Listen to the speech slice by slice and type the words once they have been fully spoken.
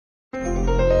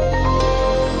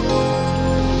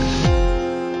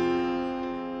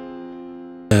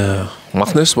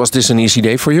Magnus, was this an easy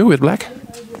day for you with black?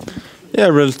 Yeah,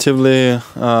 relatively.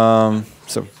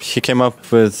 So he came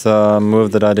up with a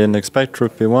move that I didn't expect,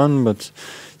 rook b1, but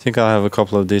I think I have a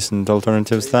couple of decent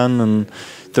alternatives then. And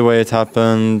the way it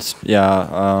happened,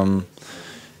 yeah,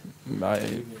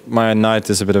 my knight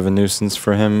is a bit of a nuisance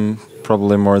for him,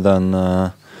 probably more than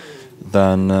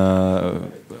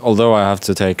although I have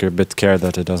to take a bit care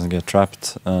that it doesn't get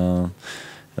trapped. And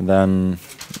then,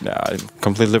 yeah,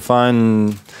 completely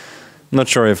fine. Not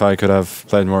sure if I could have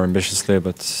played more ambitiously,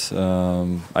 but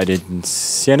I didn't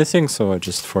see anything, so I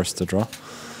just forced the draw.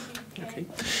 Okay.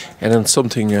 And then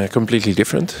something completely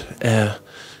different.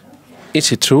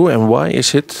 Is it true, and why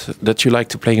is it that you like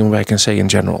to play in whack and say in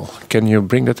general? Can you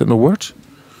bring that into words?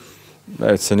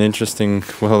 It's an interesting,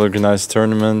 well-organized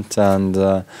tournament, and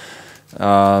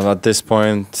at this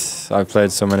point, I've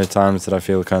played so many times that I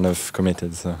feel kind of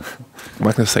committed. So,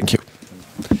 Magnus, thank you.